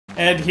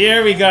And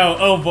here we go.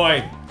 Oh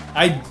boy.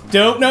 I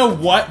don't know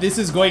what this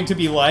is going to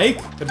be like,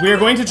 but we are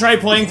going to try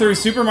playing through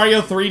Super Mario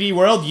 3D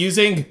World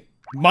using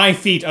my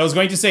feet. I was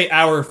going to say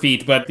our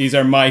feet, but these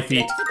are my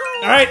feet.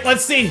 All right,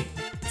 let's see.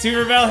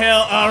 Super Bell Hill.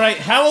 All right,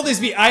 how will this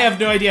be? I have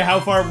no idea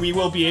how far we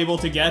will be able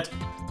to get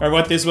or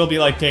what this will be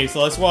like. Okay,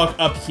 so let's walk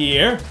up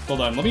here.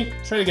 Hold on, let me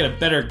try to get a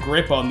better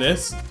grip on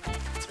this.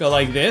 Let's go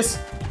like this.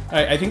 All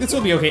right, I think this will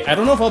be okay. I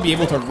don't know if I'll be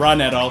able to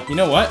run at all. You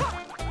know what?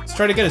 Let's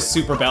try to get a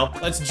Super Bell.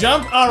 Let's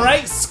jump. All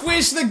right,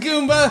 squish the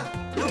Goomba.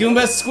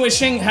 Goomba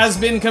squishing has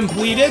been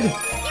completed.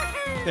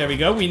 There we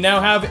go. We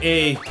now have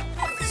a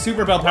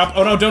Super Bell power-up.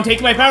 Oh no, don't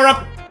take my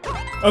power-up.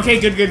 Okay,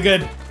 good, good,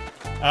 good.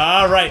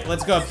 All right,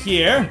 let's go up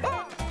here.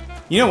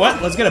 You know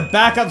what? Let's get a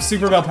backup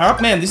Super Bell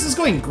power-up. Man, this is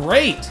going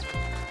great.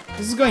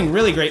 This is going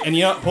really great. And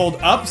you know, hold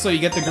up so you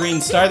get the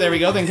green star. There we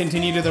go. Then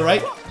continue to the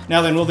right.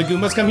 Now then, will the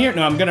Goombas come here?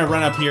 No, I'm gonna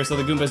run up here so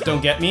the Goombas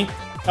don't get me.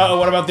 Uh-oh,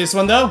 what about this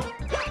one though?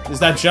 Is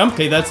that jump?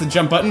 Okay, that's the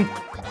jump button.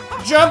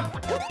 Jump!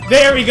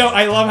 There we go.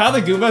 I love how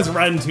the Goombas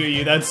run to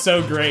you. That's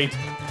so great.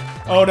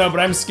 Oh no, but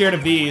I'm scared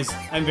of these.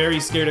 I'm very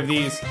scared of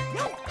these.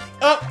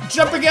 Oh,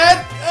 jump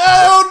again!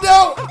 Oh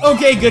no!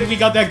 Okay, good. We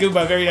got that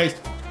Goomba. Very nice.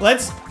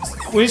 Let's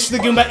squish the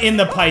Goomba in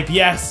the pipe.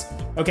 Yes.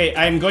 Okay,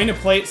 I'm going to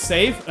play it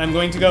safe. I'm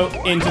going to go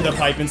into the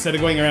pipe instead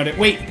of going around it.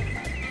 Wait,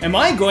 am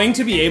I going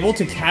to be able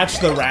to catch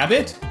the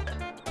rabbit?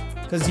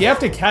 Because you have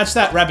to catch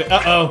that rabbit.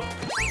 Uh-oh.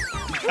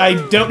 I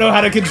don't know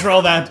how to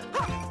control that.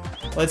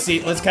 Let's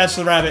see. Let's catch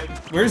the rabbit.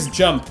 Where's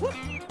jump?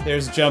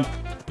 There's jump.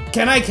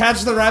 Can I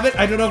catch the rabbit?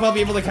 I don't know if I'll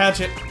be able to catch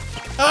it.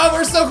 Oh,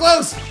 we're so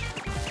close.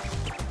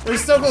 We're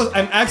so close.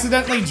 I'm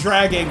accidentally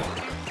dragging.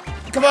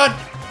 Come on.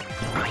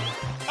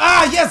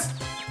 Ah, yes.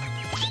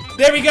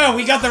 There we go.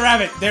 We got the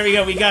rabbit. There we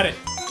go. We got it.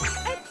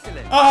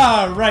 Excellent.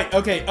 Ah, right.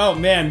 Okay. Oh,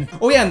 man.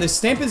 Oh, yeah, and the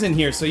stamp is in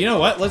here. So you know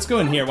what? Let's go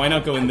in here. Why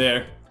not go in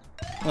there?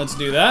 Let's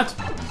do that.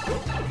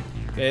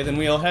 Okay, then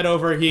we'll head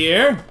over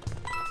here.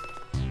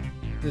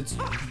 Let's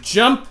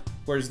jump.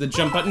 Where's the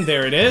jump button?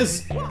 There it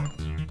is.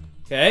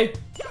 Okay.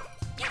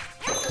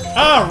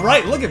 All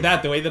right, look at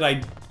that, the way that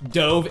I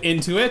dove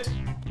into it.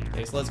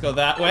 Okay, so let's go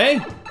that way.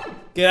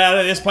 Get out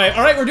of this pipe.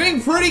 All right, we're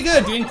doing pretty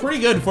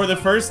good for the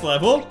first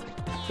level.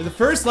 For the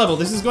first level,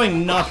 this is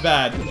going not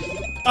bad.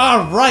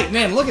 All right,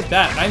 man, look at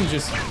that. I'm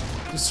just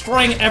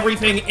destroying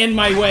everything in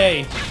my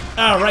way.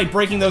 All right,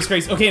 breaking those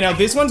crates. Okay, now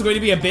this one's going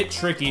to be a bit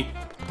tricky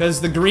because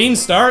the green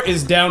star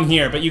is down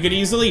here, but you could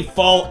easily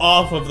fall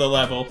off of the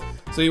level.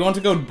 So you want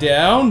to go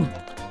down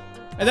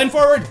and then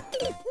forward.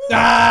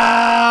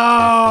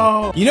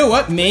 Oh! You know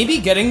what? Maybe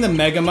getting the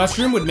Mega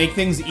Mushroom would make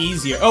things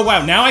easier. Oh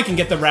wow, now I can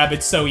get the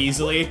rabbit so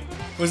easily.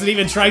 Wasn't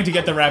even trying to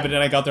get the rabbit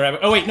and I got the rabbit.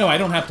 Oh wait, no, I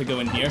don't have to go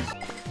in here.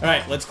 All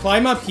right, let's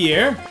climb up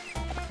here.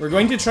 We're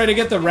going to try to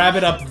get the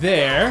rabbit up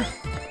there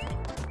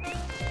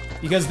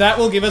because that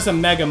will give us a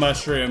Mega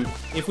Mushroom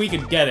if we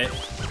could get it.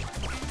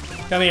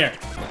 Come here.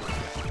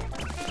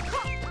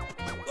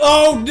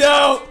 Oh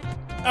no!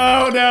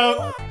 Oh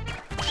no!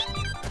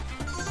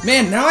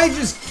 Man, now I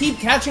just keep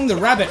catching the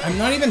rabbit. I'm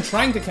not even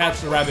trying to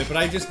catch the rabbit, but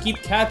I just keep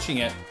catching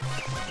it.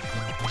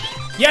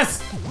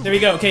 Yes! There we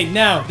go. Okay,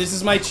 now, this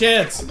is my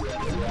chance.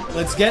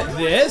 Let's get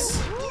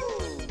this.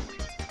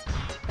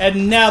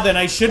 And now then,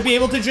 I should be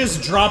able to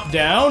just drop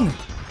down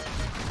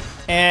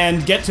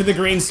and get to the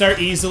green star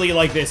easily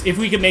like this. If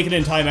we can make it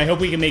in time. I hope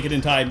we can make it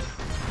in time.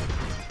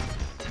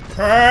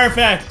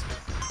 Perfect!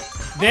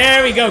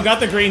 There we go,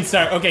 got the green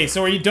star. Okay,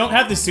 so you don't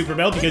have the Super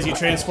Bell because you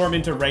transform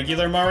into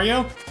regular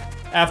Mario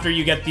after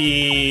you get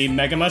the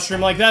Mega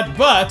Mushroom like that,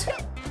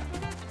 but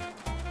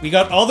we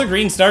got all the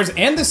green stars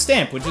and the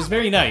stamp, which is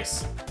very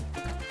nice.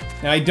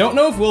 Now, I don't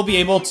know if we'll be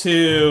able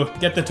to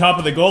get the top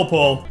of the goal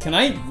pole. Can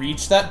I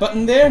reach that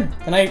button there?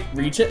 Can I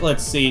reach it?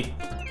 Let's see.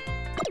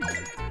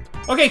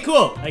 Okay,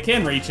 cool. I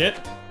can reach it.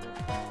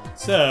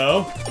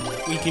 So,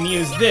 we can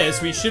use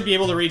this. We should be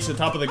able to reach the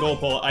top of the goal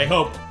pole, I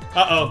hope.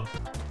 Uh-oh.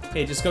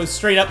 Okay, just go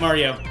straight up,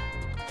 Mario.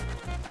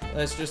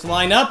 Let's just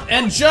line up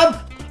and jump!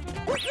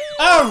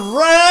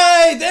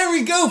 Alright! There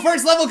we go!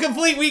 First level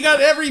complete! We got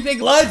everything!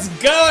 Let's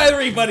go,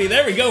 everybody!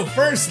 There we go!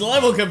 First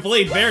level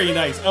complete! Very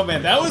nice! Oh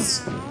man, that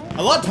was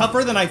a lot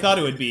tougher than I thought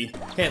it would be.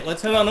 Okay,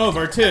 let's head on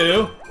over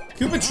to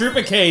Koopa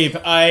Troopa Cave.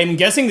 I'm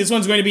guessing this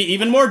one's going to be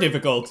even more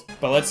difficult.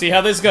 But let's see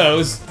how this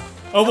goes.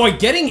 Oh boy,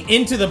 getting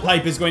into the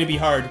pipe is going to be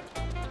hard.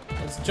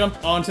 Let's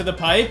jump onto the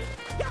pipe.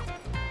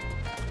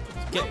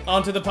 Get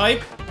onto the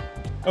pipe.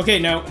 Okay,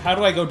 now, how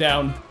do I go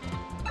down?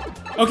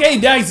 Okay,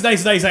 nice,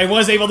 nice, nice. I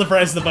was able to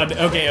press the button.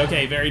 Okay,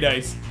 okay, very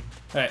nice.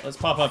 All right, let's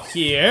pop up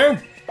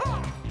here.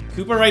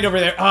 Koopa right over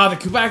there. Ah, the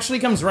Koopa actually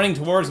comes running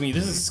towards me.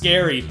 This is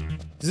scary.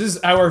 This is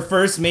our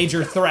first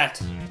major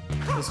threat.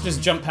 Let's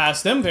just jump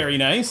past them. Very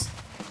nice.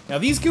 Now,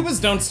 these Koopas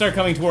don't start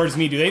coming towards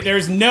me, do they?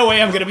 There's no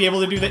way I'm gonna be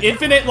able to do the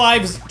infinite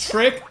lives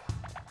trick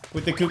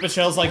with the Koopa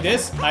shells like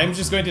this. I'm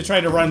just going to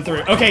try to run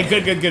through. Okay,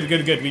 good, good, good,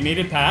 good, good. We made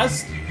it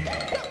past.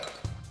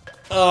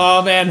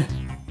 Oh, man.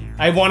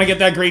 I want to get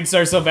that green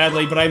star so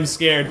badly, but I'm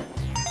scared.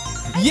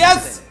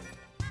 Yes!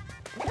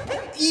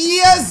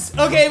 Yes!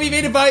 Okay, we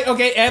made it by...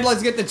 Okay, and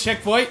let's get the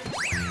checkpoint.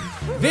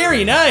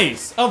 Very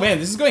nice! Oh man,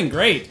 this is going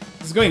great.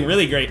 This is going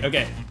really great.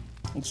 Okay.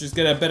 Let's just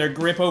get a better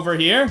grip over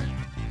here.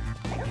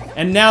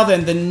 And now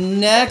then, the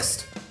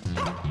next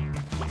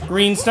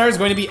green star is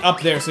going to be up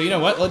there. So you know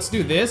what? Let's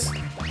do this.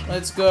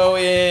 Let's go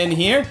in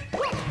here.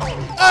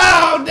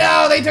 Oh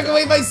no! They took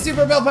away my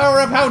Super Bell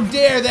power-up! How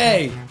dare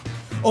they!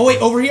 Oh wait,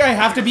 over here I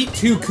have to beat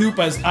 2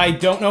 Koopas. I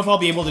don't know if I'll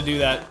be able to do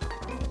that.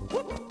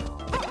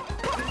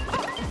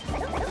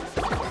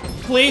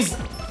 Please.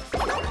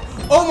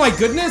 Oh my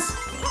goodness!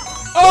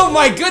 Oh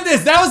my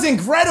goodness, that was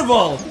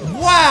incredible!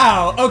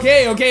 Wow!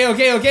 Okay, okay,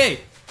 okay, okay.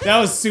 That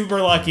was super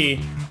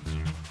lucky.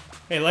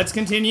 Okay, let's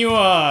continue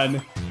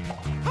on.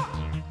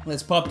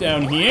 Let's pop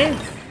down here.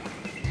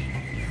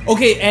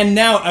 Okay, and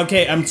now,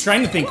 okay, I'm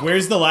trying to think,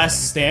 where's the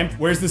last stamp?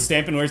 Where's the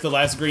stamp and where's the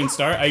last green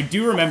star? I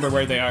do remember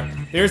where they are.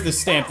 There's the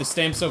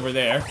stamp's over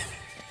there.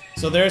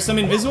 So there are some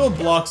invisible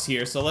blocks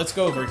here, so let's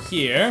go over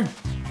here.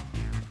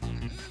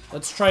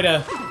 Let's try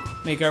to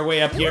make our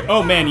way up here.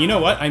 Oh man, you know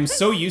what? I'm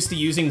so used to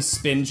using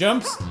spin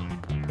jumps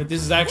that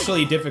this is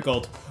actually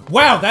difficult.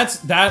 Wow,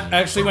 that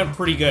actually went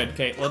pretty good.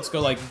 Okay, let's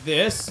go like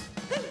this.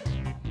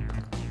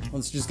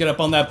 Let's just get up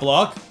on that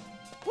block.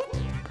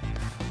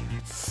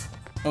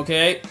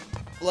 Okay.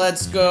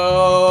 Let's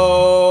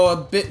go a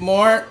bit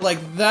more like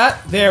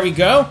that. There we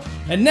go.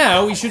 And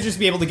now we should just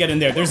be able to get in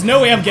there. There's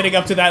no way I'm getting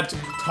up to that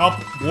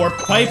top warp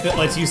pipe that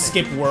lets you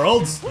skip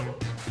worlds.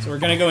 So we're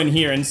gonna go in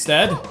here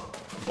instead.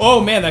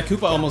 Oh man, that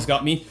Koopa almost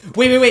got me.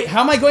 Wait.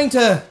 How am I going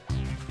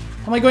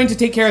to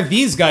take care of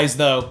these guys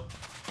though?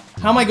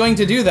 How am I going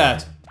to do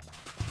that?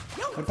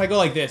 What if I go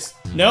like this?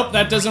 Nope,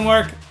 that doesn't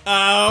work.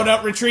 Oh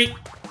no, retreat.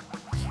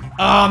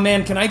 Ah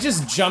man, can I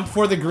just jump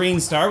for the green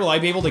star? Will I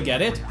be able to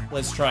get it?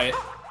 Let's try it.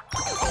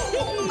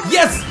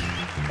 Yes!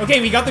 Okay,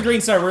 we got the green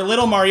star. We're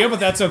Little Mario, but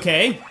that's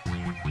okay.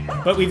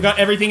 But we've got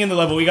everything in the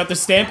level. We got the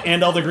stamp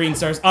and all the green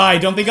stars. I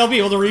don't think I'll be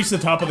able to reach the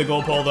top of the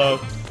goal pole, though.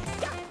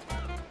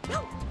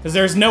 Because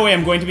there's no way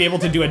I'm going to be able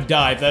to do a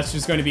dive. That's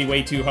just going to be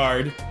way too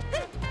hard.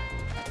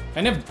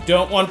 Kind of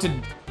don't want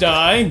to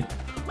die.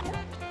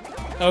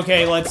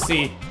 Okay, let's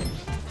see.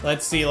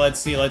 Let's see.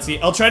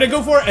 I'll try to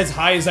go for it as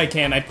high as I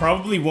can. I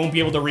probably won't be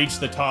able to reach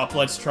the top.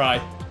 Let's try.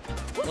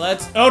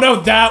 Oh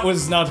no, that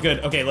was not good.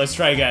 Okay, let's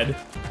try again.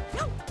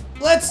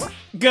 Let's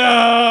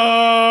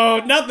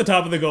go! Not the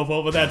top of the goal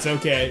pole, but that's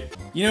okay.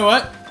 You know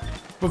what?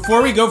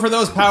 Before we go for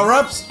those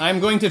power-ups,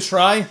 I'm going to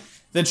try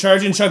the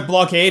Chargin Chuck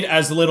Blockade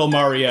as Little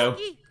Mario.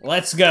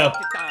 Let's go.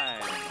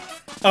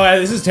 Oh,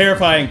 this is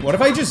terrifying. What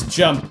if I just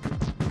jump?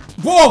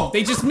 Whoa!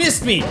 They just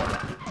missed me!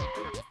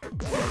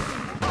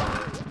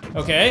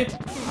 Okay.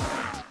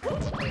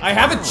 I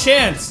have a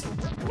chance.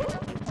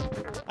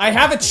 I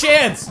have a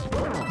chance.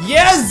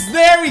 Yes,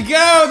 there we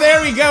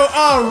go,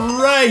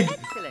 all right.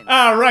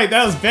 All right,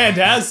 that was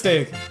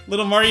fantastic.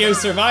 Little Mario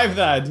survived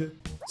that.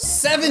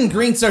 7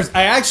 green stars.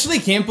 I actually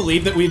can't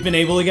believe that we've been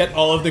able to get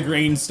all of the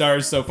green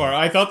stars so far.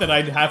 I thought that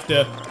I'd have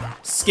to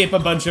skip a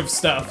bunch of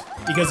stuff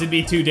because it'd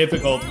be too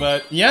difficult,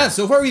 but yeah,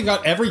 so far we've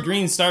got every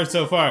green star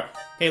so far.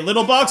 Okay,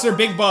 little box or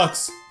big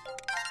box?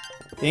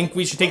 I think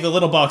we should take the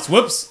little box.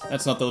 Whoops,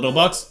 that's not the little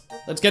box.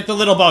 Let's get the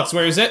little box,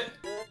 where is it?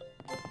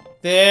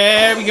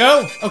 There we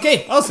go.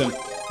 Okay, awesome.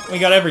 We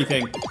got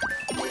everything.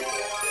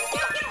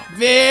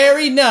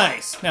 Very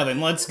nice. Now then,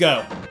 let's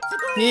go.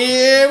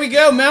 Here we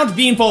go, Mount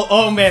Beanpole.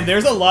 Oh man,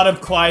 there's a lot of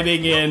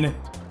climbing in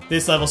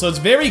this level, so it's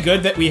very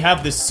good that we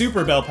have the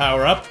Super Bell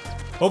power-up.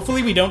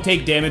 Hopefully we don't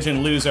take damage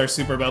and lose our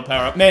Super Bell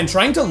power-up. Man,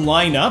 trying to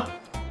line up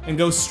and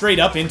go straight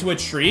up into a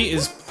tree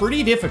is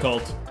pretty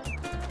difficult.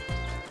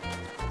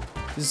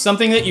 This is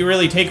something that you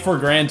really take for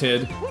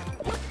granted.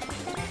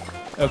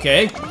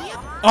 Okay.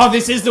 Oh,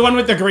 this is the one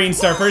with the green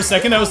star. For a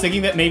second, I was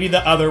thinking that maybe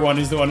the other one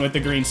is the one with the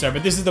green star,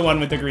 but this is the one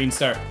with the green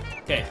star.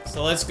 Okay,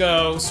 so let's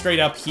go straight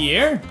up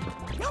here.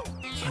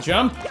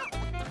 Jump.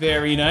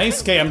 Very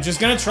nice. Okay, I'm just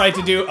gonna try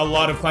to do a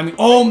lot of climbing.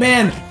 Oh,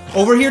 man!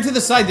 Over here to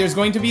the side, there's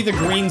going to be the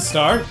green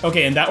star.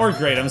 Okay, and that worked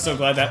great. I'm so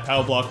glad that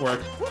power block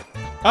worked.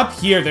 Up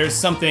here, there's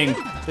something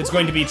that's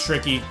going to be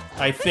tricky,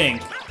 I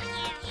think.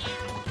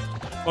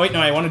 Oh, wait, no,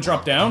 I want to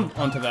drop down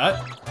onto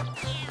that.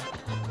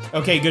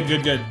 Okay,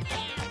 good.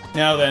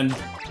 Now then,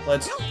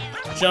 let's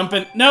jump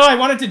and... No, I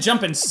wanted to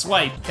jump and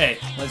swipe. Okay,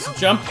 let's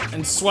jump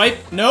and swipe.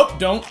 Nope,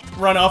 don't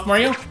run off,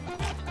 Mario.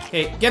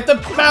 Okay, get the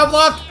power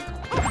block.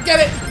 Get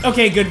it.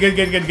 Okay,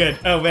 good.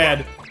 Oh,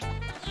 man.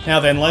 Now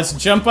then, let's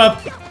jump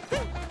up.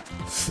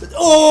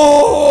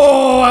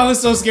 Oh, I was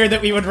so scared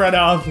that we would run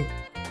off.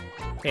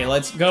 Okay,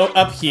 let's go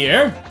up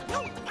here.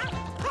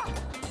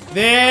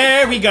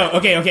 There we go.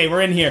 Okay,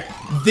 we're in here.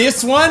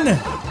 This one,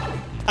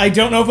 I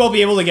don't know if I'll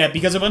be able to get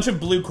because a bunch of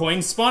blue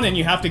coins spawn and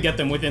you have to get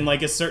them within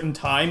like a certain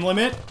time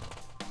limit.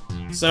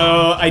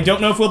 So I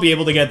don't know if we'll be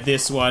able to get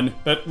this one,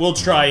 but we'll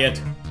try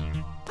it.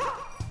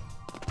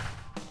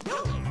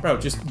 Bro,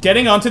 just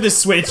getting onto the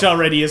switch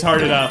already is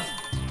hard enough.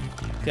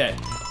 Okay.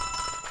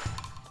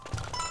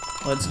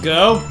 Let's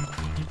go.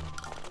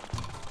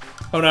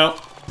 Oh no.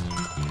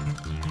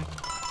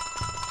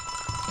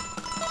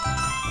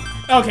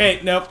 Okay,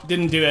 nope,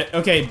 didn't do it.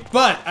 Okay,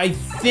 but I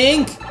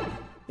think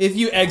if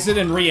you exit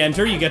and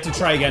re-enter, you get to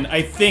try again.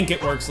 I think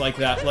it works like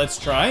that. Let's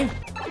try.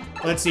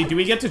 Let's see, do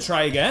we get to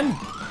try again?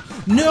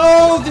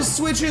 No, the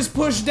switch is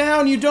pushed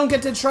down. You don't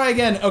get to try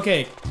again.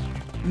 Okay.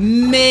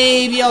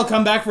 Maybe I'll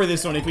come back for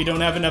this one if we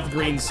don't have enough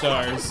green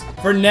stars.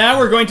 For now,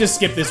 we're going to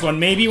skip this one.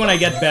 Maybe when I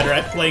get better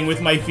at playing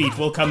with my feet,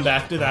 we'll come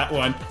back to that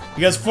one.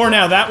 Because for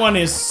now, that one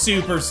is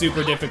super,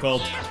 super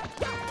difficult.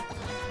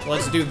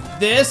 Let's do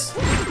this.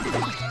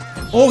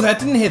 Oh, that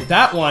didn't hit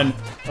that one.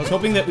 I was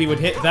hoping that we would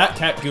hit that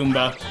cat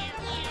Goomba.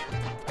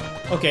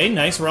 Okay,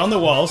 nice. We're on the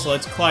wall, so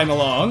let's climb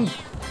along.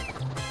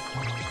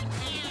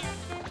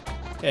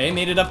 Okay,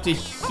 made it up to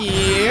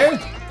here.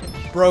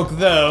 Broke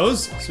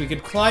those, so we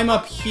could climb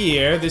up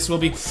here. This will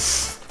be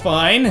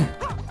fine.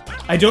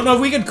 I don't know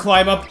if we could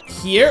climb up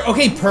here.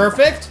 Okay,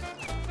 perfect.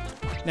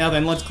 Now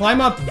then, let's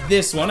climb up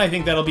this one. I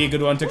think that'll be a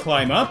good one to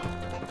climb up.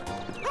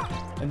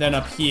 And then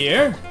up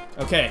here.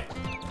 Okay.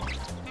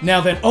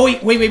 Now then, oh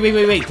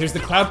wait. There's the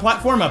cloud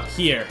platform up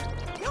here.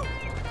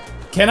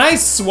 Can I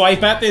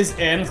swipe at this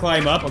and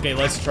climb up? Okay,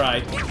 let's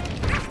try.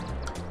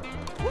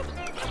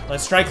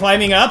 Let's try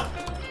climbing up.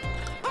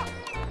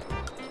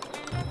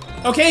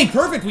 Okay,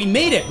 perfect, we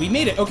made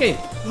it, okay.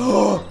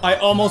 I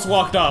almost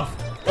walked off.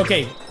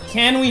 Okay,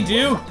 can we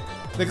do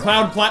the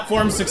cloud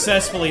platform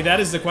successfully? That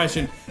is the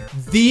question.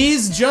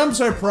 These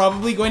jumps are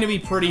probably going to be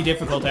pretty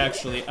difficult,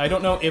 actually. I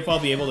don't know if I'll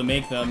be able to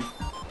make them.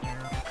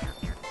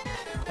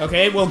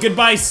 Okay, well,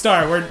 goodbye,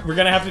 star. We're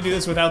gonna have to do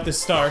this without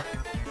this star.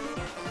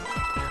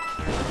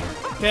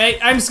 Okay,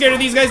 I'm scared of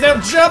these guys now.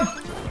 Jump!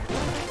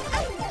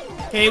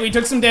 Okay, we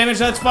took some damage,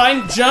 that's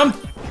fine. Jump!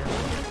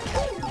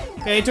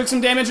 Okay, took some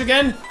damage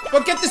again.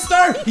 But get the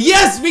star!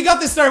 Yes! We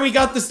got the star! We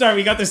got the star!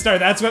 We got the star!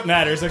 That's what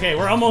matters. Okay,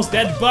 we're almost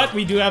dead, but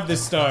we do have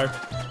this star.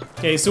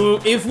 Okay,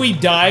 so if we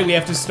die, we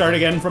have to start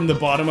again from the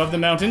bottom of the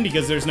mountain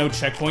because there's no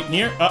checkpoint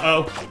near.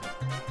 Uh-oh.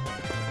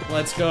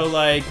 Let's go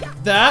like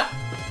that.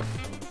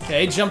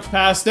 Okay, jumped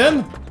past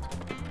him.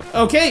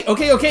 Okay.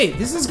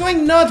 This is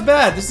going not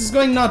bad.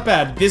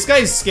 This guy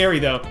is scary,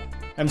 though.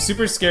 I'm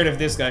super scared of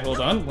this guy. Hold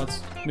on.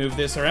 Let's move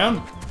this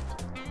around.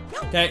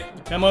 Okay,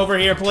 come over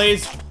here,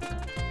 please.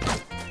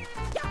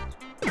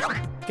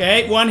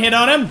 Okay, one hit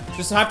on him.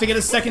 Just have to get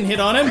a second hit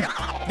on him.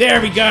 There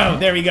we go.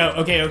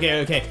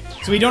 Okay.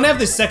 So we don't have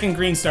the second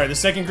green star. The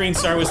second green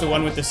star was the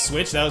one with the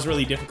switch. That was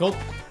really difficult.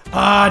 Do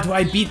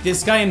I beat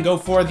this guy and go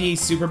for the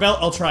super belt?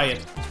 I'll try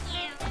it.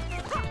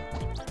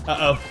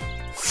 Uh-oh.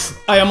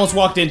 I almost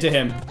walked into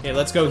him. Okay,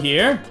 let's go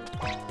here.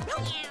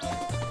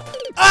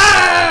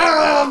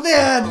 Ah,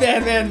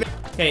 man.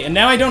 Okay, and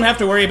now I don't have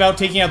to worry about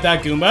taking out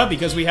that Goomba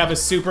because we have a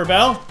super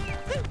bell.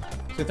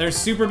 With our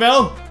super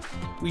bell,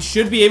 we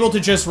should be able to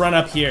just run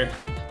up here.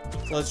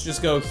 So let's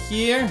just go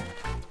here.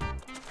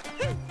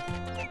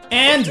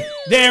 And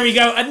there we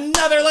go,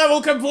 another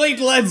level complete,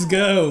 let's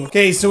go.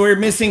 Okay, so we're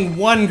missing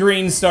one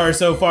green star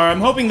so far. I'm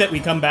hoping that we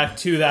come back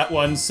to that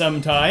one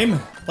sometime.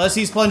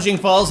 Plessie's Plunging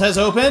Falls has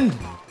opened,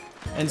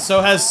 and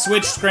so has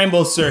Switch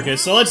Scramble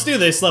Circus. So let's do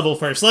this level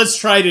first. Let's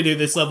try to do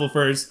this level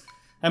first.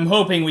 I'm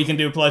hoping we can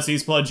do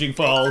Plessie's Plunging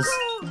Falls.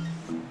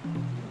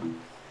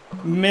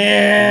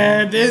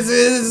 Man, this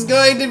is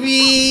going to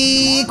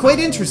be quite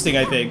interesting,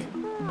 I think.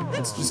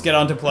 Let's just get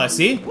onto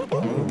Plessie.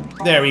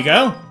 There we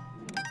go.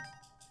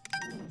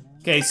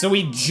 Okay, so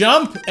we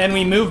jump and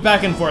we move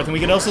back and forth, and we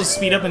can also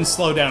speed up and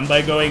slow down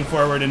by going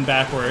forward and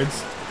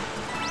backwards.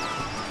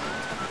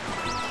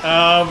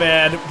 Oh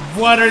man,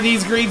 what are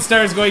these green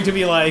stars going to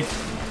be like?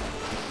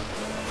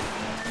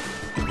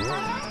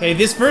 Okay,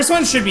 this first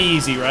one should be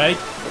easy, right?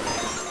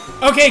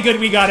 Okay, good,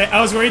 we got it.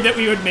 I was worried that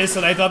we would miss,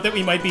 and I thought that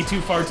we might be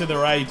too far to the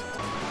right.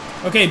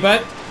 Okay,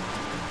 but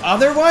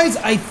otherwise,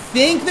 I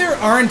think there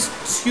aren't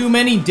too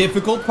many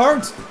difficult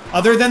parts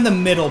other than the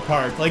middle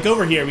part. Like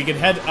over here, we could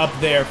head up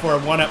there for a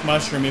one-up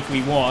mushroom if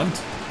we want.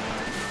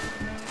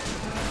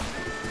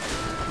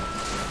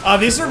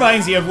 This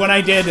reminds me of when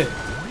I did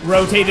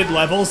rotated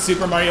levels,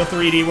 Super Mario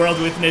 3D World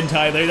with Nin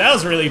Tyler. That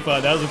was really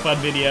fun. That was a fun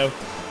video.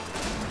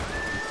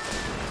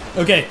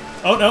 Okay.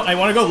 Oh no, I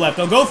want to go left.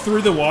 I'll go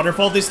through the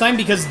waterfall this time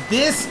because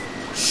this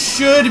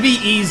should be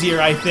easier,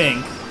 I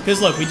think.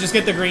 Because look, we just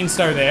get the green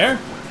star there.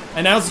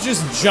 And now let's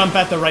just jump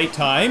at the right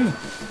time.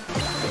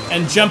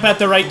 And jump at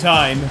the right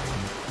time.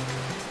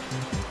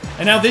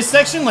 And now this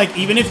section, like,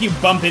 even if you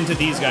bump into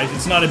these guys,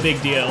 it's not a big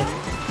deal.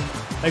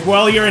 Like,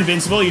 while you're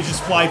invincible, you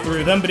just fly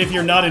through them. But if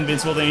you're not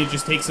invincible, then you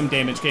just take some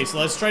damage. Okay, so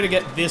let's try to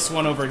get this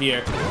one over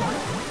here.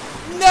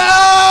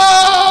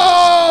 No!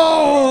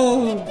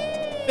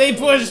 They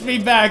pushed me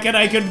back and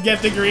I couldn't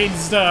get the green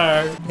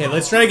star. Okay,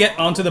 let's try to get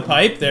onto the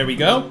pipe. There we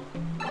go.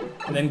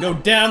 And then go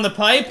down the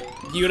pipe.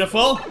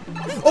 Beautiful.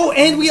 Oh,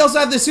 and we also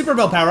have the Super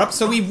Bell power-up,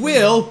 so we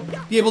will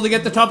be able to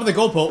get the top of the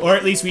gold pole, or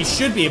at least we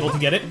should be able to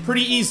get it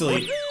pretty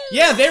easily.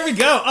 Yeah, there we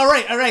go. All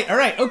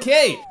right,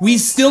 okay. We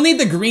still need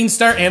the green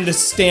star and the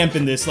stamp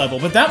in this level,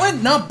 but that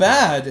went not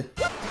bad.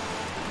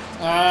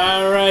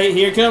 All right,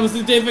 here comes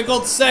the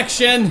difficult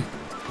section.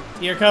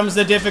 Here comes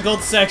the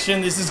difficult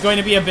section. This is going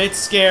to be a bit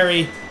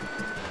scary.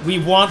 We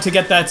want to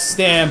get that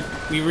stamp.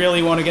 We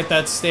really want to get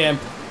that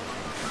stamp.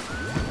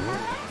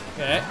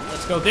 Okay,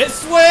 let's go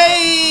this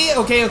way.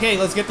 Okay, okay,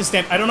 let's get the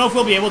stamp. I don't know if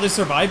we'll be able to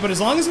survive, but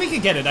as long as we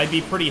could get it, I'd be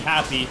pretty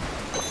happy.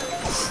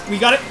 We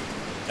got it.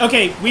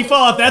 Okay, we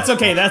fall off. That's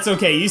okay, that's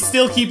okay. You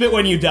still keep it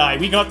when you die.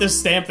 We got this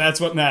stamp,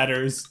 that's what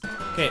matters.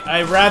 Okay,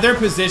 I'd rather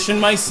position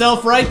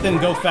myself right than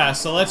go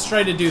fast, so let's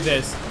try to do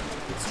this.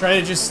 Let's try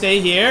to just stay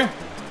here.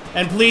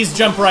 And please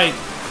jump right.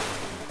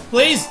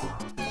 Please.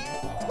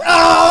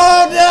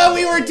 Oh, no,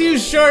 we were too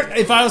short.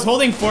 If I was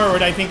holding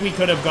forward, I think we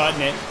could have gotten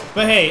it.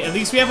 But hey, at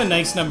least we have a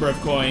nice number of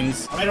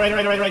coins. Right, here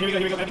we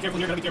go. Be careful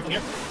here, be careful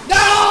here.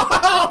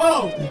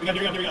 No! Here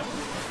we go.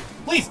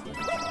 Please.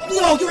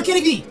 No, you were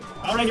kidding me.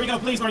 All right, here we go.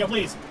 Please, Mario,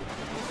 please.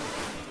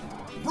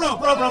 Bro.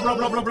 Let's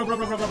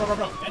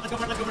go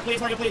for it, please,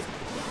 Mario, please.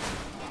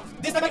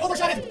 This time I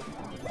overshot it.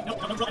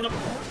 Nope. Okay,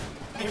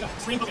 here we go.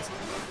 Stream focus.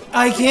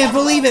 I can't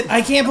believe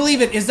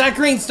it. Is that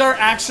green star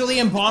actually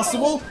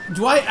impossible?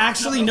 Do I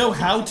actually know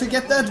how to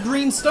get that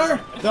green star?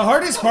 The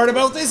hardest part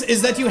about this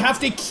is that you have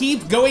to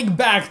keep going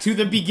back to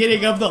the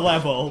beginning of the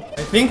level.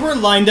 I think we're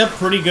lined up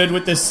pretty good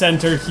with the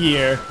center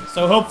here.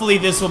 So hopefully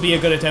this will be a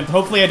good attempt.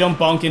 Hopefully I don't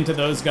bonk into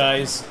those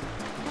guys.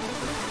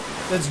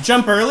 Let's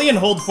jump early and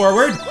hold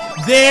forward.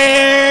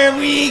 There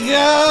we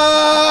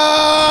go!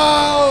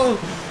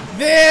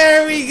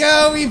 There we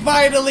go, we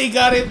finally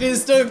got it.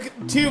 This took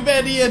too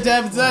many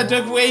attempts. That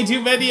took way too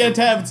many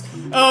attempts.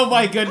 Oh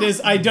my goodness,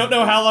 I don't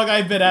know how long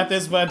I've been at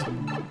this, but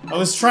I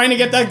was trying to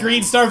get that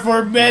green star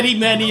for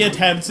many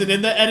attempts, and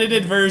in the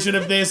edited version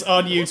of this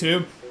on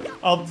YouTube,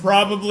 I'll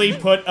probably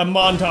put a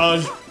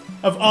montage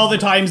of all the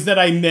times that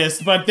I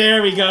missed, but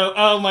there we go.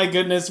 Oh my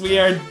goodness, we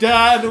are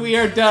done, we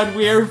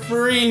are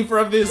free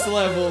from this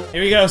level.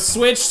 Here we go,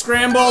 switch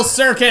Scramble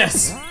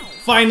Circus.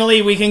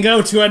 Finally, we can go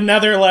to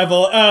another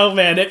level. Oh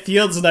man, it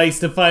feels nice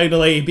to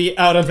finally be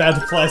out of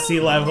that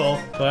Plessie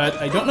level. But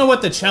I don't know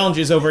what the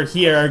challenges over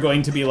here are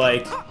going to be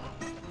like.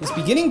 This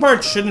beginning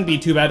part shouldn't be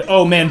too bad.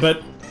 Oh man,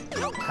 but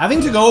having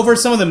to go over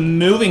some of the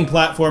moving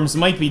platforms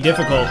might be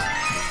difficult.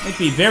 Might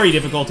be very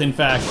difficult, in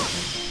fact.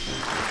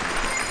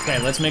 Okay,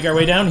 let's make our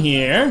way down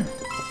here.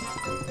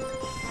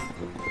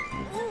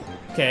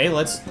 Okay,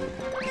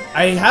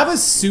 I have a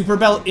super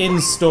belt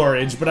in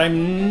storage, but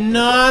I'm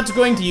not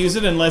going to use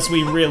it unless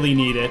we really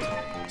need it.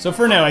 So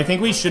for now, I think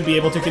we should be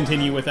able to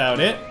continue without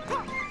it.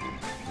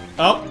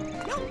 Oh.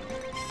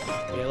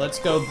 Okay, let's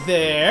go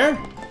there.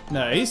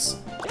 Nice.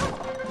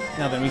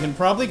 Now then, we can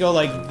probably go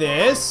like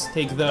this.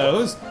 Take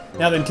those.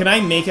 Now then, can I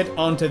make it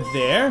onto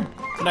there?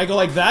 Can I go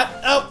like that?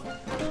 Oh.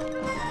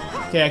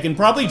 Okay, I can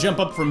probably jump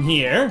up from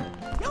here.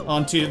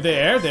 Onto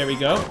there. There we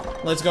go.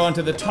 Let's go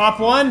onto the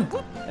top one.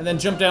 And then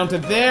jump down to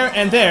there,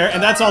 and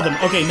that's all of them.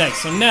 Okay, nice.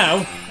 So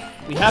now,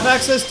 we have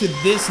access to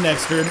this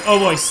next room. Oh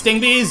boy, sting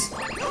bees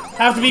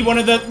have to be one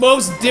of the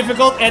most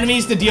difficult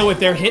enemies to deal with.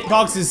 Their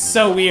hitbox is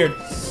so weird.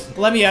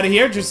 Let me out of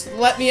here. Just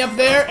let me up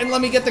there, and let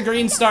me get the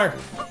green star.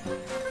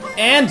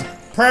 And,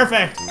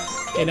 perfect.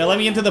 Okay, now let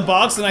me into the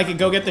box, and I can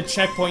go get the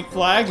checkpoint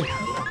flag.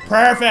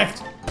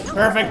 Perfect.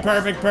 Perfect.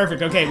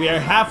 Okay, we are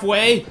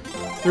halfway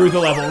through the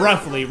level.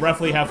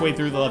 Roughly halfway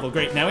through the level.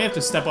 Great, now we have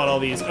to step on all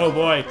these. Oh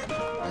boy.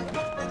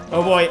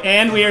 Oh boy,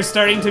 and we are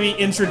starting to be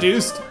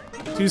introduced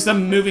to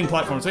some moving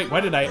platforms. Wait, why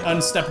did I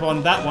unstep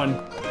on that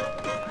one?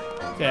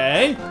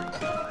 Okay.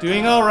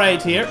 Doing all right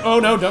here.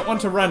 Oh no, don't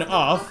want to run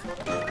off.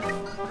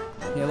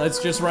 Yeah, let's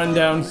just run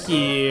down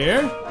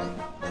here.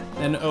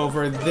 Then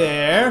over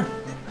there.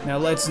 Now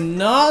let's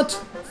not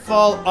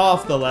fall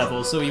off the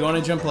level, so you want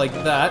to jump like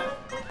that.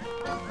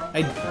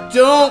 I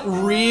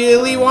don't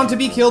really want to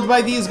be killed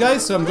by these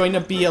guys, so I'm going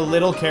to be a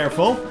little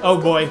careful. Oh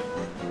boy.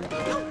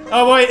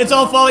 Oh boy, it's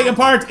all falling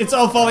apart.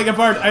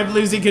 I'm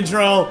losing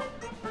control.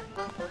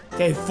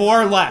 Okay,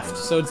 4 left.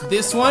 So it's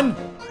this one,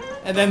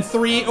 and then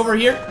 3 over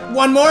here.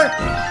 1 more.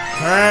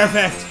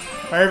 Perfect.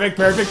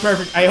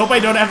 I hope I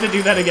don't have to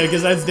do that again,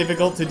 because that's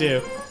difficult to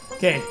do.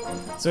 Okay,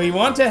 so we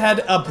want to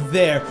head up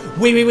there.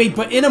 Wait,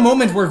 but in a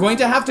moment, we're going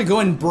to have to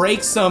go and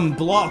break some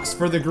blocks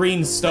for the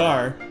green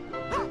star.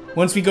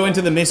 Once we go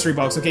into the mystery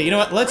box. Okay, you know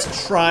what?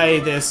 Let's try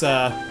this,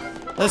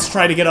 let's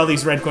try to get all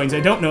these red coins. I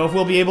don't know if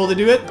we'll be able to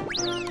do it,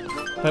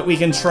 but we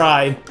can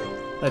try.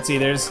 Let's see,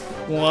 there's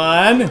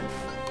 1,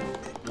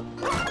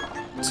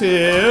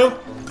 2,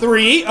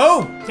 3.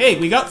 Oh, okay,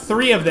 we got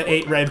 3 of the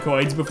 8 red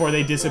coins before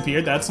they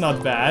disappeared. That's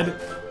not bad.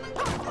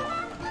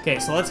 Okay,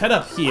 so let's head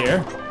up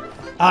here.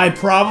 I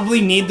probably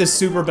need the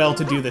super bell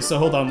to do this, so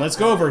hold on. Let's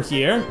go over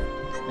here,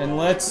 and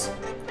let's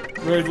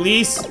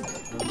release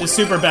the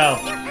super bell.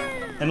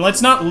 And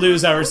let's not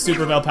lose our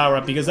super bell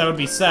power-up, because that would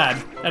be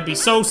sad. That'd be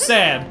so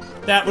sad.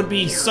 That would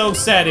be so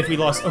sad if we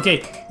lost.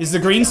 Okay, is the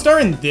green star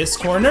in this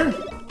corner?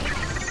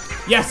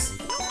 Yes!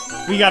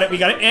 We got it,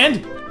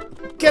 and...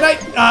 Can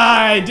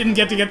I didn't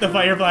get to get the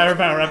fire flower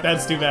power-up,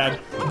 that's too bad.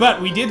 But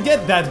we did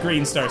get that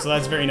green star, so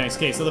that's very nice.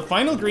 Okay, so the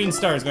final green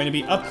star is going to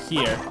be up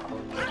here.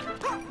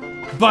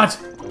 But...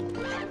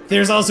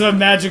 there's also a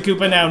Magic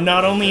Koopa now.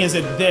 Not only is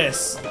it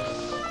this...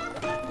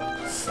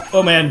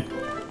 Oh man.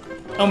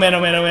 Oh man.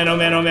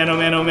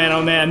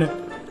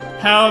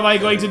 How am I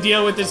going to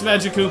deal with this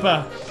Magic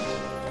Koopa?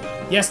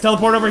 Yes,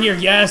 teleport over here,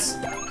 yes!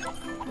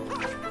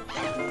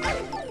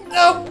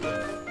 No!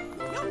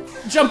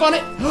 jump on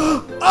it.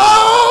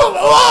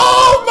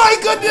 Oh my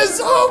goodness,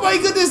 oh my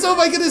goodness, oh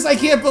my goodness. I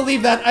can't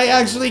believe that. I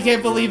actually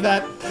can't believe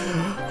that.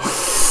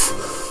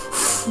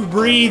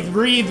 Breathe,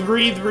 breathe,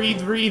 breathe,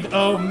 breathe, breathe.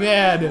 Oh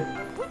man.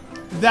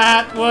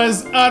 That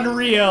was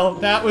unreal.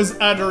 That was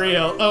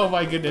unreal. Oh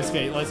my goodness.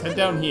 Okay, let's head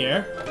down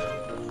here.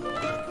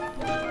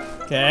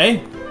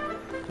 Okay.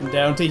 And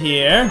down to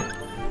here.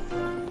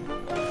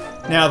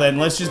 Now then,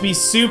 let's just be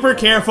super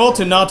careful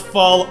to not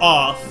fall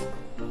off.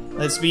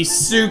 Let's be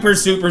super,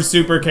 super,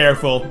 super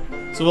careful.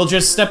 So we'll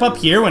just step up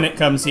here when it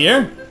comes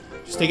here.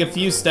 Just take a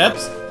few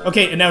steps.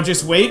 Okay, and now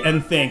just wait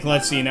and think.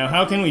 Let's see now,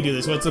 how can we do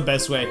this? What's the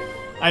best way?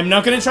 I'm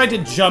not gonna try to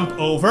jump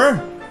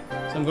over.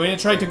 So I'm going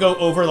to try to go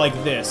over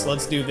like this.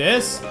 Let's do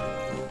this.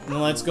 And then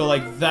let's go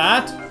like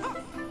that.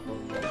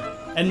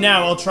 And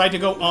now I'll try to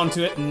go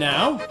onto it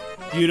now.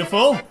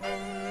 Beautiful.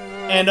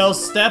 And I'll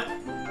step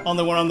on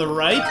the one on the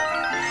right.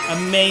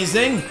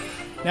 Amazing.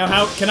 Now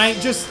how can I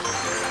just...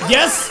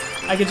 Yes!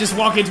 I can just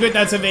walk into it.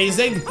 That's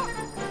amazing.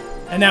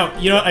 And now,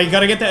 you know, I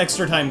gotta get the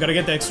extra time. Gotta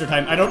get the extra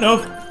time. I don't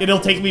know if it'll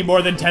take me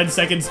more than 10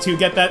 seconds to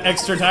get that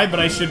extra time, but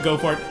I should go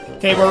for it.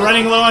 Okay, we're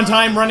running low on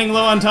time, running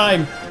low on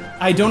time.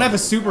 I don't have a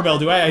super bell,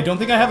 do I? I don't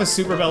think I have a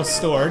super bell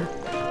stored.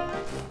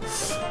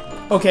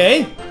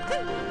 Okay.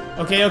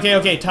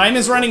 Okay. Time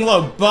is running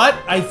low, but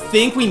I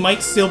think we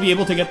might still be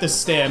able to get the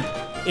stamp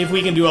if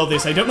we can do all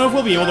this. I don't know if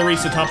we'll be able to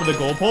reach the top of the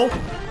goal pole.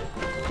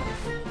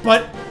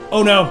 But,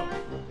 oh no.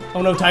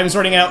 Oh no, time is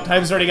running out,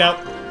 time is running out.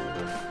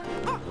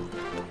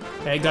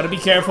 Okay, gotta be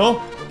careful.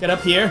 Get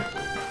up here.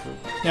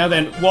 Now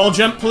then, wall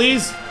jump,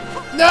 please.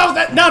 No,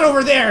 not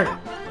over there.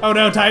 Oh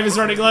no, time is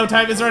running low,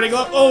 time is running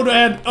low. Oh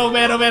man, oh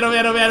man, oh man, oh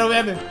man, oh man, oh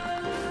man.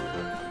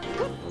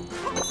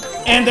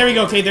 And there we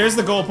go, okay, there's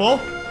the goal pole.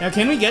 Now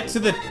can we get to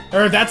the,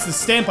 or that's the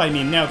stamp I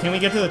mean. Now, can we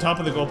get to the top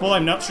of the goal pole?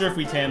 I'm not sure if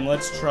we can,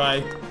 let's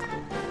try.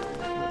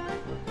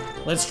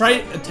 Let's try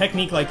a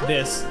technique like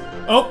this.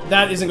 Oh,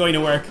 that isn't going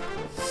to work.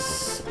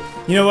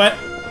 You know what?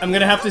 I'm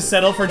gonna have to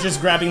settle for just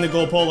grabbing the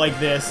goal pole like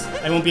this.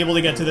 I won't be able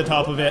to get to the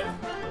top of it.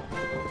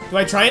 Do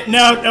I try it?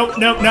 No,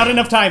 not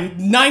enough time.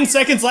 9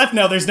 seconds left.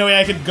 No, there's no way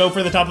I could go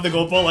for the top of the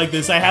goal pole like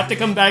this. I have to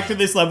come back to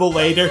this level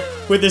later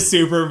with the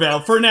super bell.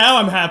 For now,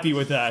 I'm happy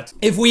with that.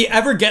 If we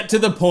ever get to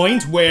the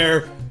point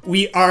where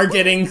we are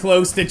getting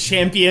close to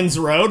Champions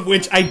Road,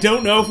 which I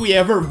don't know if we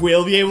ever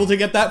will be able to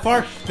get that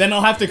far, then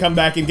I'll have to come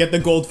back and get the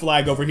gold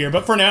flag over here.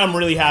 But for now, I'm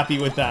really happy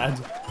with that.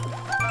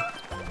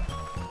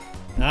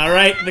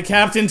 Alright, the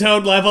Captain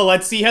Toad level,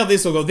 let's see how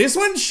this will go. This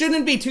one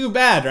shouldn't be too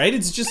bad, right?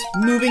 It's just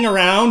moving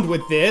around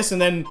with this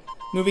and then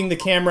moving the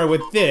camera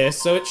with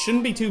this, so it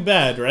shouldn't be too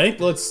bad, right?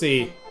 Let's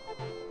see.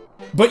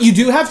 But you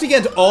do have to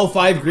get all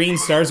 5 green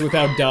stars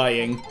without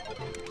dying.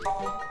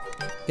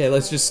 Okay,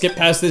 let's just skip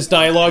past this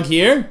dialogue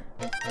here.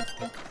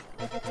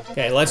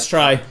 Okay, let's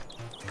try.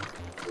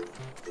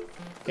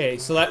 Okay,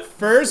 so that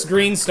first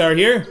green star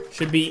here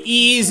should be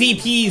easy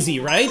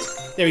peasy, right?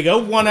 There we go,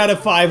 1 out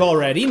of 5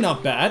 already.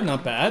 Not bad,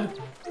 not bad.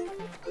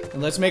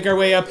 And let's make our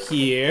way up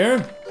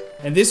here.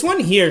 And this one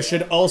here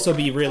should also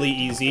be really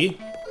easy.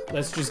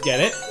 Let's just get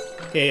it.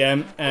 Okay,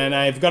 and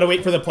I've got to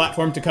wait for the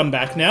platform to come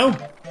back now.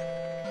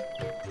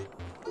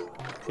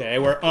 Okay,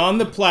 we're on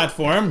the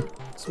platform.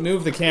 Let's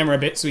move the camera a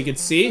bit so we can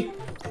see.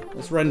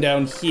 Let's run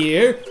down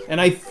here.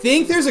 And I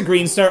think there's a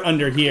green star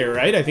under here,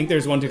 right? I think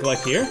there's one to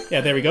collect here.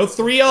 Yeah, there we go.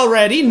 3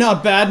 already.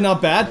 Not bad, not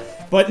bad.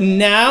 But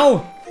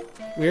now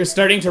we're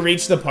starting to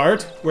reach the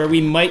part where we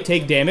might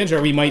take damage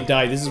or we might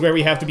die. This is where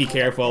we have to be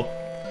careful.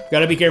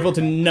 Gotta be careful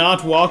to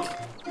not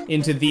walk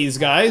into these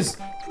guys.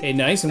 Okay,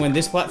 nice. And when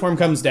this platform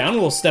comes down,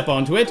 we'll step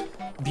onto it.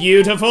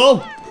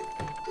 Beautiful.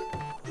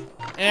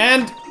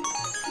 And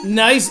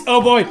nice. Oh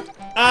boy.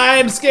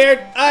 I'm scared.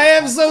 I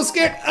am so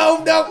scared.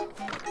 Oh no.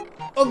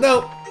 Oh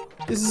no.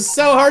 This is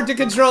so hard to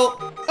control.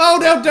 Oh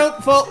no,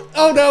 don't fall.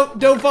 Oh no,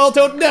 don't fall,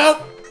 Toad.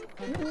 No.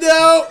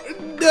 No.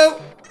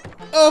 No.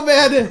 Oh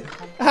man.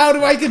 How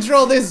do I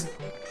control this?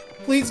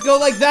 Please go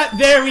like that.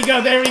 There we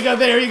go, there we go,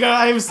 there we go.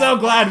 I'm so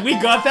glad we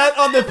got that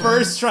on the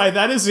first try.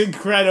 That is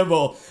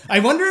incredible. I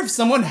wonder if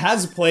someone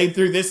has played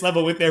through this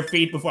level with their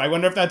feet before. I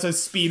wonder if that's a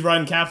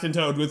speedrun Captain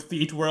Toad with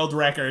feet world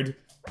record.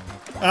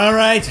 All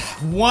right,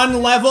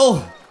 1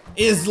 level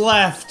is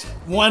left.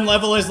 1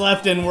 level is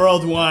left in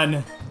World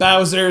 1.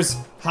 Bowser's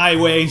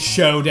Highway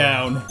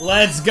Showdown.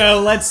 Let's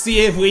go, let's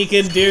see if we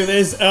can do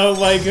this. Oh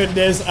my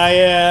goodness, I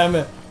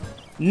am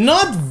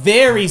not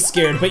very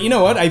scared, but you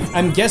know what?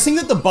 I'm guessing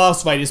that the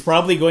boss fight is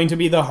probably going to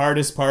be the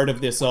hardest part of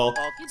this all.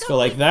 Let's go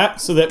like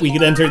that, so that we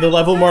can enter the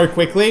level more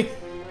quickly.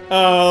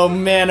 Oh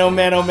man, oh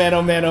man, oh man,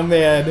 oh man, oh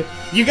man.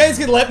 You guys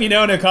can let me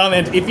know in a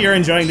comment if you're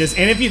enjoying this,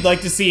 and if you'd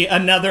like to see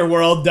another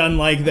world done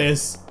like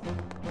this.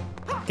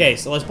 Okay,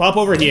 so let's pop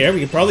over here. We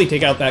could probably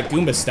take out that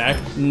Goomba stack.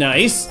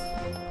 Nice.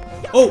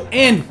 Oh,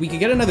 and we could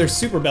get another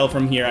Super Bell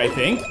from here, I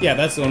think. Yeah,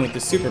 that's the one with the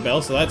Super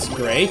Bell, so that's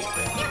great.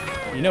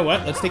 You know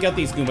what? Let's take out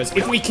these Goombas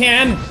if we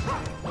can.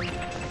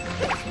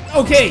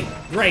 Okay,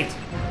 great.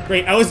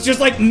 Great. I was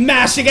just like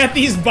mashing at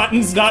these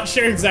buttons, not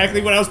sure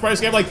exactly what I was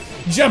pressing. I'm like,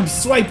 jump,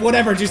 swipe,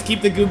 whatever, just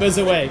keep the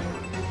Goombas away.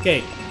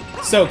 Okay,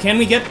 so can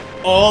we get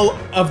all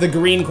of the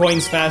green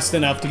coins fast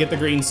enough to get the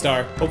green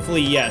star?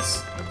 Hopefully,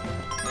 yes.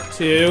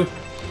 2,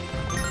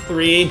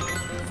 3,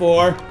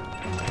 4,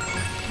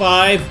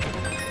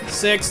 5,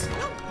 6.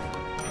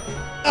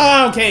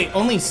 Oh, okay,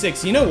 only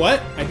 6. You know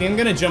what? I think I'm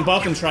gonna jump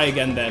off and try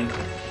again then.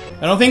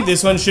 I don't think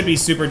this one should be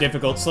super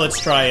difficult, so let's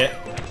try it.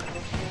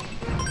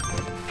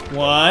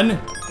 1,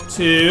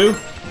 2,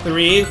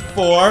 3,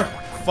 4,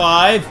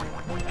 5,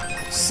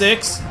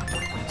 6,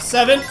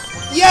 7.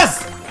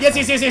 Yes!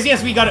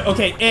 Yes, we got it.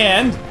 Okay,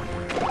 and...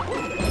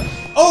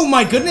 Oh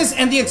my goodness,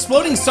 and the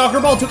exploding soccer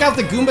ball took out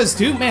the Goombas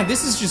too? Man,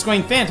 this is just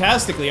going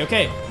fantastically.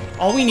 Okay,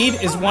 all we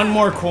need is one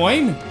more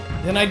coin,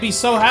 then I'd be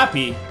so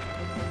happy.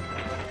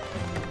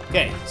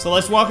 Okay, so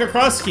let's walk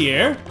across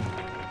here.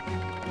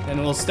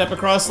 Then we'll step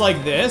across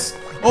like this.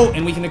 Oh,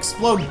 and we can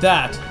explode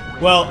that.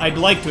 Well, I'd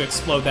like to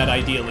explode that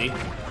ideally.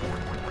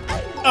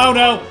 Oh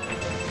no!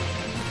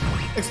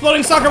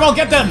 Exploding soccer ball,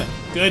 get them!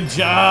 Good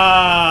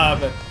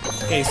job!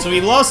 Okay, so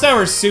we lost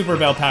our Super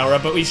Bell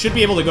power-up, but we should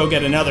be able to go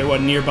get another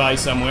one nearby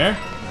somewhere.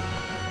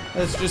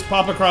 Let's just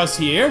pop across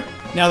here.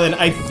 Now then,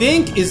 I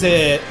think, is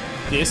it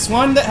this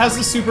one that has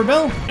the Super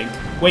Bell?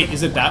 Wait,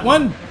 is it that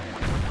one?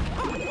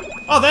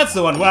 Oh, that's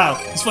the one, wow.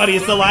 It's funny,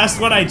 it's the last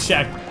one I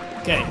checked.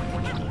 Okay,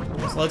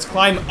 so let's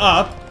climb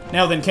up.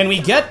 Now then, can we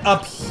get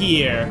up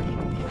here?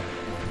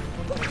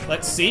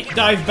 Let's see,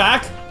 dive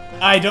back.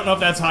 I don't know if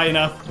that's high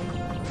enough.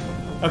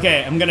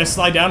 Okay, I'm gonna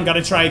slide down,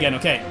 gotta try again,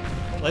 okay.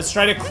 Let's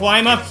try to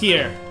climb up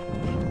here.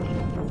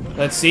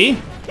 Let's see.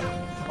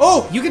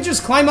 Oh, you can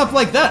just climb up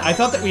like that. I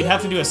thought that we'd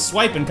have to do a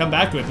swipe and come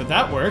back to it, but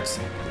that works.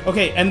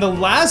 Okay, and the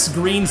last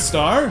green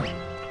star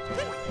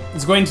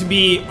is going to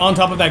be on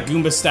top of that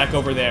Goomba stack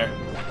over there.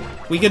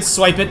 We could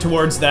swipe it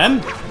towards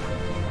them.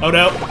 Oh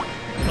no.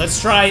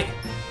 Let's try.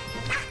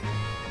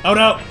 Oh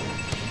no.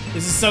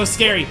 This is so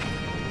scary.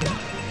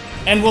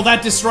 And will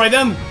that destroy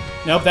them?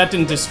 Nope, that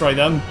didn't destroy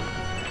them.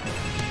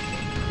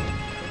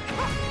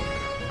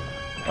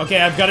 Okay,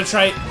 I've got to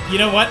try. You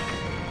know what?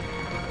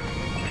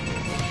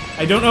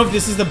 I don't know if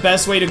this is the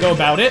best way to go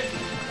about it.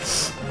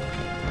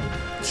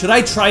 Should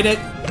I try to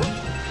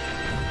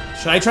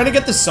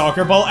get the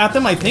soccer ball at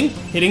them? I think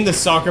hitting the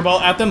soccer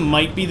ball at them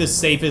might be the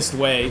safest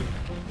way.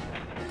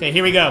 Okay,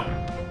 here we go.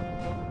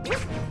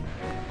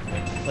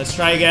 Let's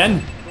try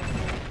again.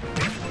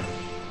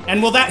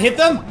 And will that hit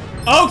them?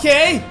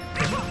 Okay!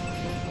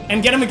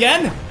 And get him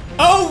again?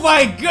 Oh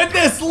my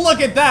goodness,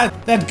 look at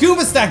that! That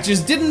Goomba stack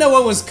just didn't know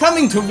what was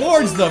coming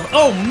towards them.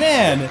 Oh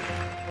man!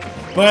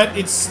 But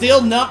it's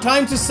still not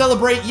time to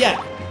celebrate yet.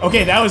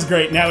 Okay, that was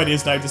great. Now it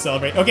is time to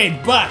celebrate.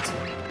 Okay, but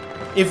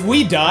if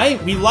we die,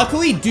 we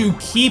luckily do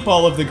keep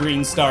all of the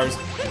green stars.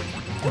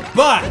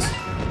 But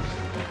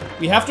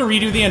we have to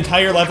redo the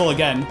entire level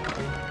again.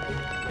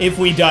 If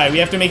we die, we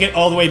have to make it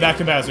all the way back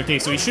to Bowser. Okay,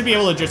 so we should be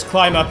able to just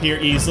climb up here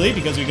easily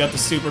because we got the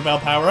Super Bell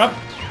power-up.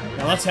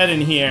 Now let's head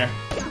in here.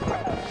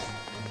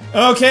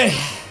 Okay.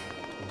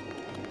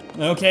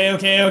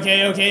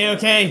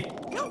 Okay.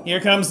 Here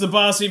comes the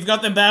boss. We've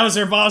got the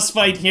Bowser boss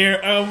fight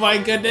here. Oh my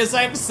goodness,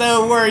 I'm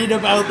so worried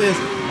about this.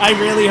 I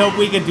really hope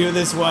we can do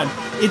this one.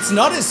 It's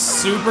not a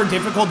super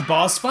difficult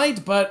boss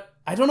fight, but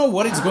I don't know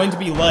what it's going to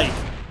be like.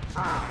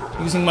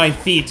 Using my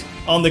feet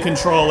on the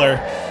controller.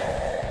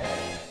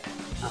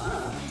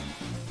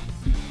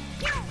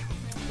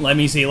 Let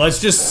me see, let's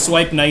just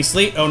swipe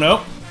nicely. Oh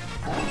no.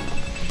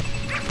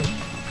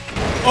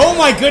 Oh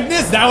my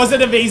goodness, that was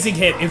an amazing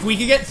hit. If we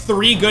could get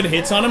 3 good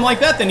hits on him like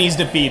that, then he's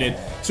defeated.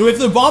 So if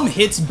the bomb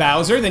hits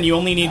Bowser, then you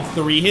only need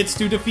 3 hits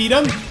to defeat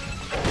him.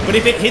 But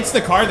if it hits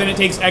the car, then it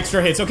takes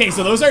extra hits. Okay,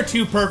 so those are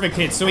 2 perfect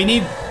hits. So we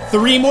need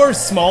 3 more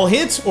small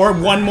hits or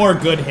 1 more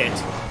good hit.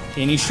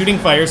 Okay, and he's shooting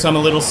fire, so I'm a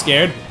little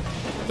scared.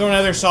 Throw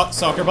another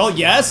soccer ball,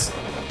 yes.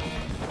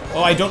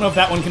 Oh, I don't know if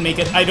that one can make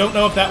it.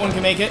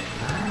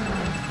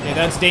 Okay,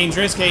 that's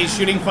dangerous. Okay, he's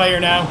shooting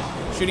fire now.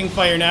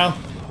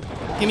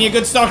 Give me a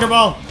good soccer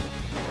ball.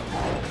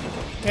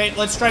 Okay,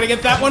 let's try to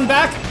get that one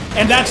back.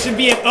 And that should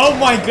be it. Oh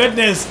my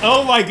goodness.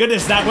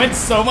 That went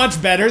so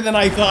much better than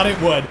I thought it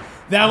would.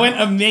 That went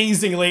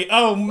amazingly.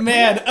 Oh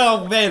man.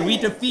 We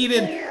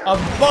defeated a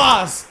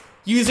boss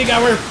using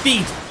our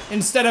feet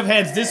instead of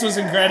heads. This was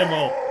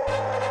incredible.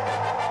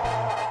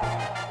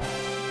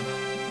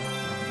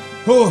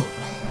 Whew.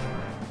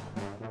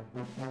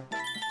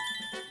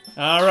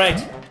 All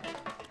right.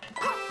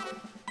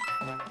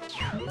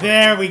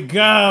 There we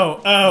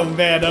go. Oh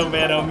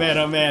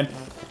man.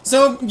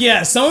 So,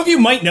 yeah, some of you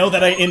might know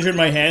that I injured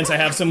my hands. I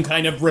have some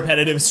kind of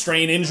repetitive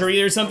strain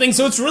injury or something,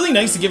 so it's really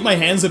nice to give my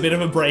hands a bit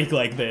of a break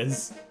like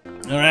this.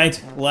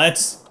 Alright,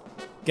 let's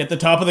get the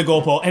top of the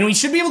goal pole. And we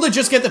should be able to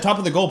just get the top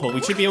of the goal pole.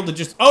 We should be able to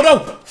just... Oh,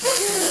 no!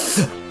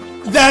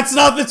 That's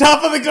not the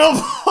top of the goal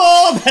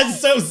pole! That's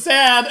so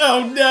sad!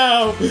 Oh,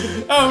 no!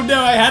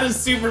 I had a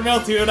Super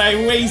Bell too, and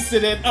I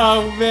wasted it.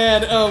 Oh,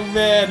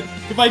 man.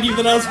 If I knew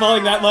that I was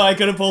falling that low, I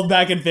could have pulled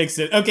back and fixed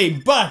it. Okay,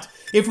 but...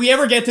 if we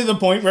ever get to the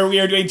point where we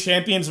are doing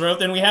Champions Road,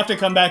 then we have to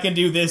come back and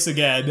do this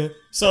again.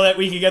 so that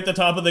we can get the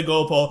top of the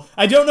goal pole.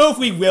 I don't know if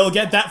we will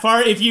get that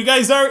far. If you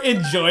guys are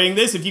enjoying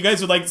this, if you guys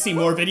would like to see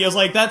more videos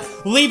like that,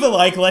 leave a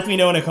like, let me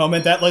know in a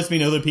comment. That lets me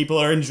know that people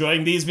are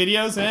enjoying these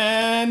videos,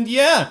 and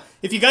yeah,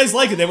 if you guys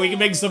like it, then we can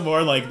make some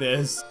more like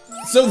this.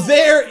 So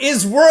there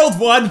is World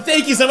 1.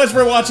 Thank you so much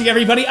for watching,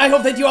 everybody. I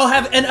hope that you all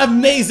have an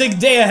amazing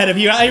day ahead of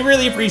you. I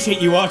really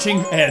appreciate you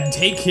watching, and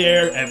take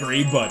care,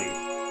 everybody.